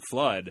you can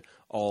flood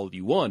all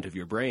you want of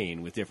your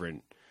brain with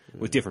different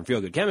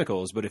feel good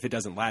chemicals, but if it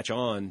doesn't latch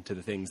on to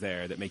the things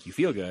there that make you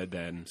feel good,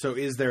 then so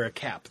is there a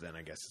cap then?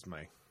 I guess is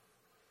my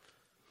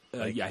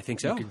yeah, I think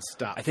so. you can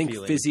stop. I think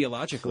feeling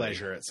physiologically,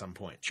 pleasure at some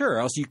point. sure.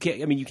 Else you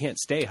can't. I mean, you can't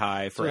stay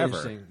high So forever.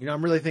 interesting.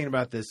 I'm really thinking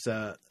about this.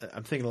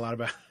 I'm thinking a lot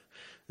about.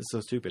 It's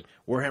so stupid.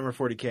 Warhammer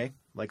 40K.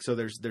 Like so,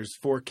 there's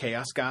 4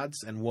 chaos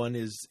gods, and one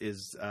is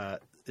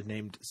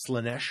named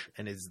Slaanesh,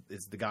 and is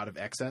the god of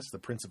excess, the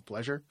prince of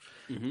pleasure,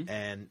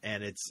 and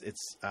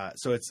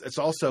it's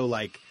also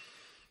like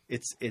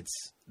it's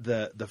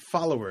the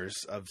followers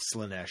of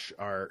Slaanesh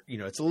are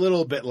it's a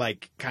little bit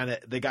like kind of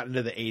they got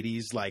into the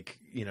 80s like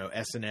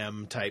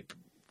S&M type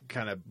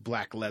kind of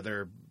black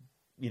leather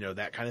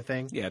that kind of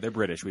thing. Yeah, they're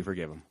British. We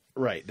forgive them.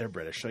 Right, they're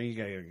British, so you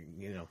gotta,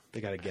 they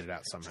gotta get it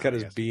out somehow. It's got I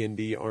his guess.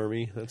 B&D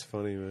army. That's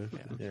funny, man.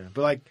 Yeah,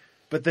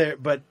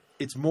 but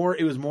it's more.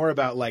 It was more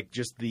about like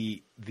just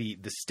the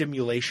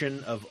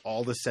stimulation of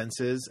all the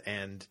senses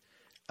and,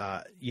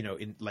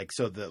 in like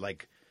so the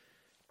like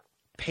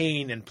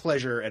pain and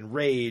pleasure and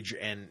rage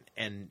and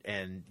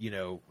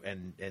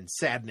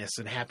sadness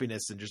and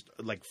happiness and just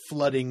like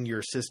flooding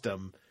your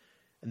system,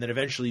 and then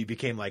eventually you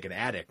became like an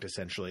addict,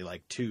 essentially,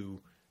 like to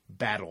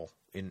battle.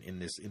 In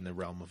the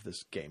realm of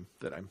this game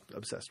that I'm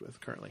obsessed with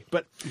currently,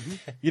 but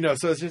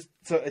so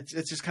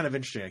it's just kind of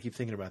interesting. I keep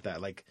thinking about that,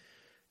 like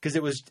because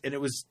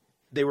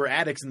they were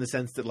addicts in the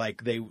sense that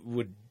like they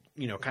would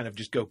kind of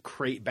just go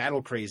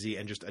battle crazy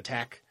and just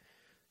attack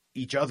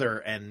each other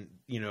and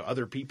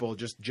other people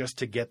just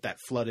to get that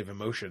flood of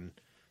emotion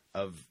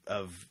of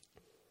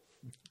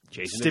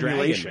Chasing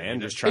stimulation, the dragon,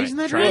 man. Just Chasing trying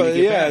that trying Well, to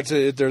get yeah,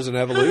 back. there's an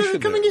evolution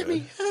come there. and get me,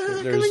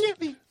 man. come and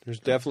get me. There's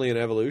definitely an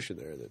evolution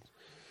there that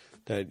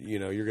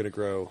you're going to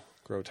grow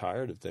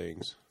tired of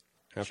things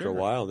after a Sure.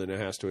 while. Then it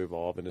has to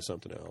evolve into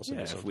something else. Yeah,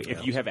 into if something you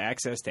else. have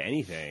access to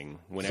anything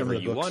Some whenever of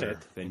the you books want are it,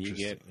 then you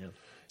interesting, get. yeah.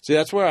 See,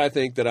 that's where I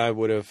think that I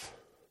would have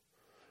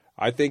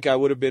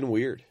been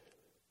weird.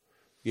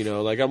 You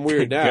know, like I'm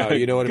weird now.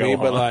 You know what I mean?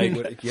 But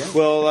like,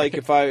 well, like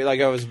if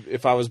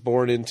I was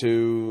born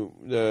into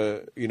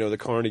the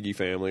Carnegie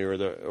family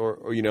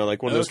or you know,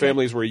 like one of those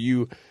families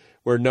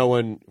where no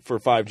one for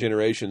 5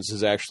 generations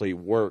has actually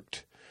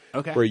worked.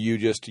 Okay. Where you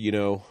just, you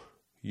know,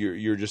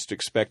 you're just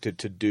expected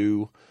to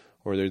do,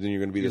 or then you're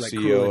going to be the like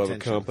CEO of a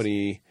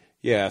company.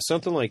 Yeah,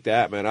 something like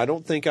that, man. I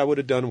don't think I would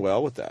have done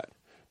well with that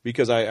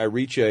because I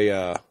reach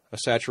a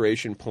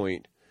saturation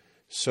point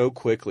so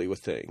quickly with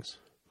things.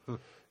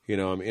 You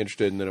know, I'm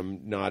interested and then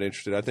I'm not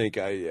interested. I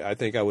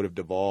think I would have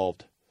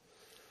devolved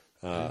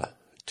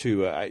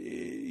to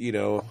you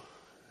know,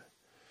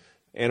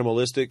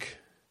 animalistic.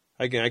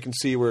 I can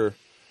see where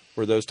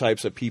those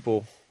types of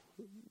people,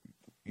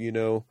 you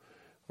know,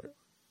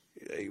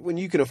 when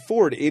you can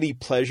afford any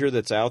pleasure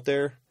that's out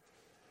there,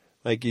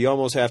 like you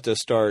almost have to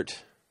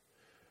start.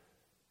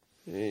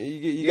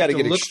 You got to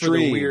get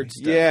extreme. Weird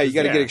stuff. Yeah, you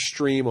got to get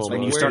extreme almost.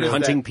 When you start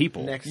hunting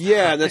people.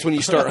 Yeah, and that's when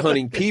you start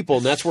hunting people,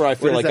 and that's where I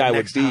feel like I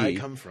would be.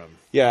 Come from?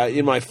 Yeah,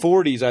 in my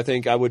 40s, I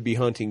think I would be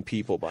hunting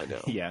people by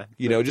now. Yeah,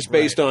 you know, just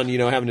based on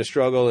having to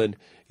struggle and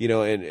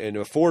and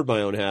afford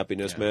my own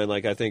happiness, man.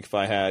 Like I think if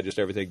I had just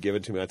everything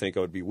given to me, I think I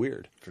would be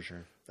weird for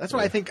sure. That's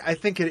why I think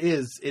it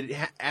is. It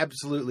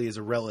absolutely is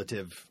a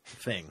relative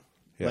thing.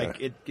 Yeah.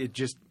 Like it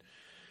just.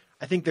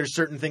 I think there's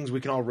certain things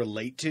we can all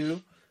relate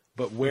to.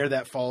 But where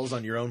that falls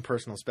on your own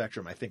personal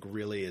spectrum, I think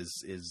really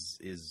is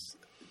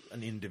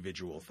an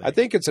individual thing. I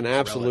think it's an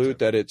absolute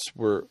that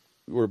we're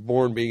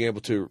born being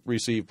able to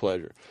receive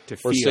pleasure, to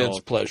or feel, sense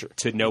pleasure,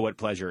 to know what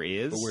pleasure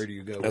is. But where do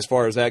you go? As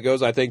far as that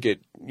goes, I think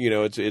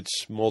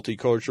it's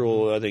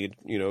multicultural. I think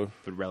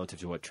but relative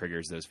to what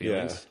triggers those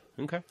feelings.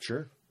 Yeah. Okay,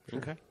 sure.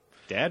 Okay,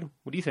 Dad,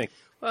 what do you think?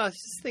 Well, I was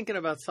just thinking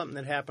about something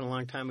that happened a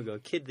long time ago. A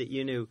kid that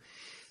you knew.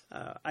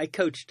 I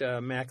coached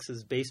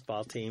Max's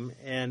baseball team,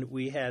 and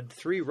we had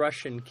 3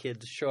 Russian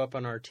kids show up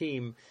on our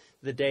team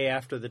the day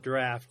after the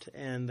draft.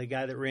 And the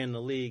guy that ran the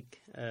league,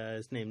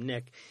 his name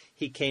Nick,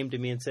 he came to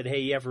me and said, "Hey,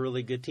 you have a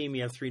really good team.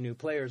 You have 3 new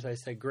players." I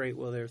said, "Great.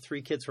 Well, there are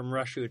 3 kids from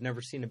Russia who had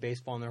never seen a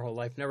baseball in their whole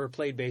life, never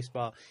played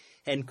baseball,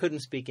 and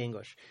couldn't speak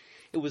English."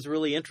 It was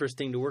really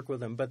interesting to work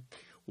with them. But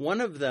one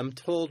of them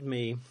told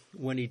me,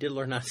 when he did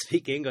learn how to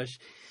speak English,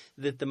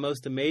 that the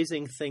most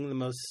amazing thing, the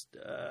most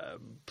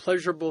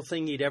pleasurable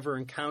thing he'd ever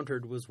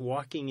encountered was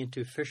walking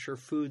into Fisher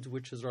Foods,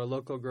 which is our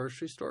local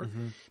grocery store,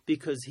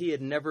 because he had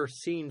never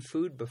seen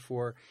food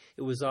before.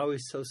 It was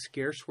always so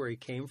scarce where he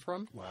came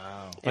from.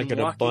 Wow. And like an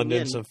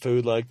abundance of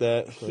food like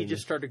that. He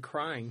just started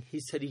crying. He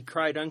said he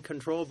cried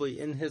uncontrollably,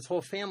 and his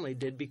whole family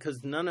did,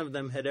 because none of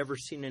them had ever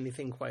seen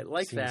anything quite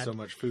like that. So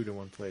much food in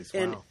one place.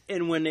 And, wow.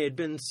 And when they had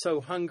been so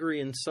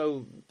hungry and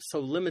so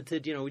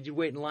limited, you'd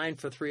wait in line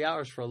for 3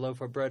 hours for a loaf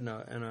of bread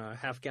and a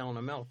half gallon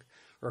of milk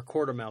or a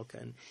quart of milk.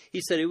 And he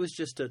said it was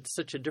just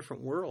such a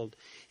different world.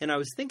 And I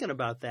was thinking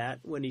about that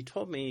when he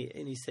told me,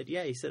 and he said,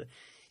 yeah, he said,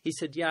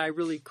 yeah, I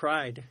really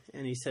cried.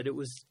 And he said it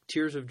was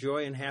tears of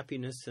joy and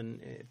happiness.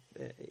 And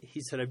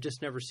he said, I've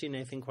just never seen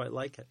anything quite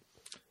like it.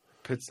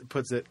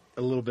 Puts it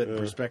a little bit in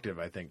perspective,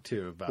 I think,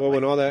 too. About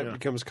when all that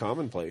becomes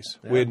commonplace,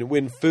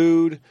 when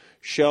food,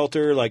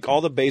 shelter, like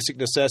all the basic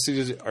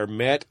necessities are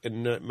met,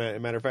 and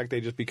matter of fact, they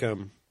just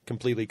become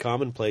completely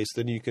commonplace,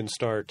 then you can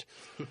start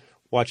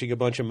watching a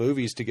bunch of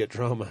movies to get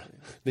drama.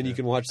 Then you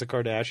can watch the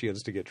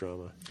Kardashians to get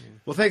drama.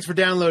 Well, thanks for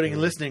downloading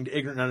and listening to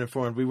Ignorant and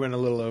Uninformed. We went a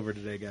little over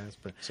today, guys.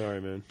 But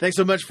sorry, man. Thanks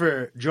so much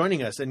for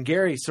joining us. And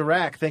Gary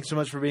Sirac, thanks so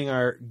much for being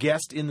our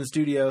guest in the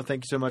studio.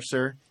 Thank you so much,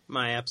 sir.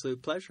 My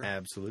absolute pleasure.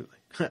 Absolutely.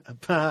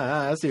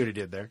 I see what he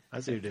did there.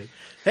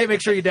 Hey,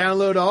 make sure you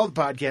download all the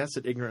podcasts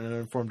at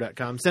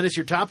ignorantanduninformed.com. Send us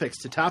your topics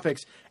to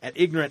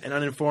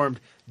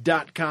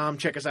topics@ignorantanduninformed.com.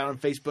 Check us out on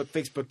Facebook,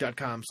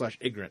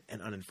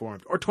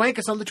 facebook.com/ignorantanduninformed. Or twank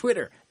us on the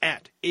Twitter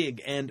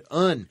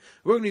 @igandun.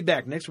 We're going to be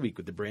back next week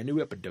with a brand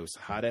new dose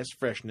of hot-ass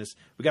freshness.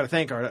 We got to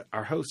thank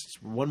our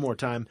hosts one more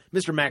time,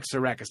 Mr. Max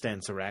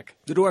Sarakistan Sirac.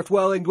 The dwarf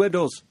dwelling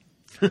dwindles.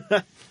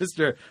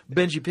 Mr.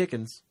 Benji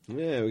Pickens.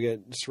 Yeah, we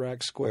got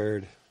Sirac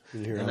squared.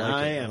 And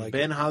I am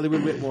Ben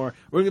Hollywood Whitmore.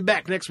 We're going to be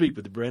back next week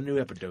with a brand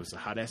new dose of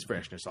hot-ass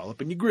freshness all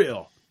up in your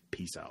grill.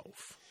 Peace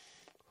off.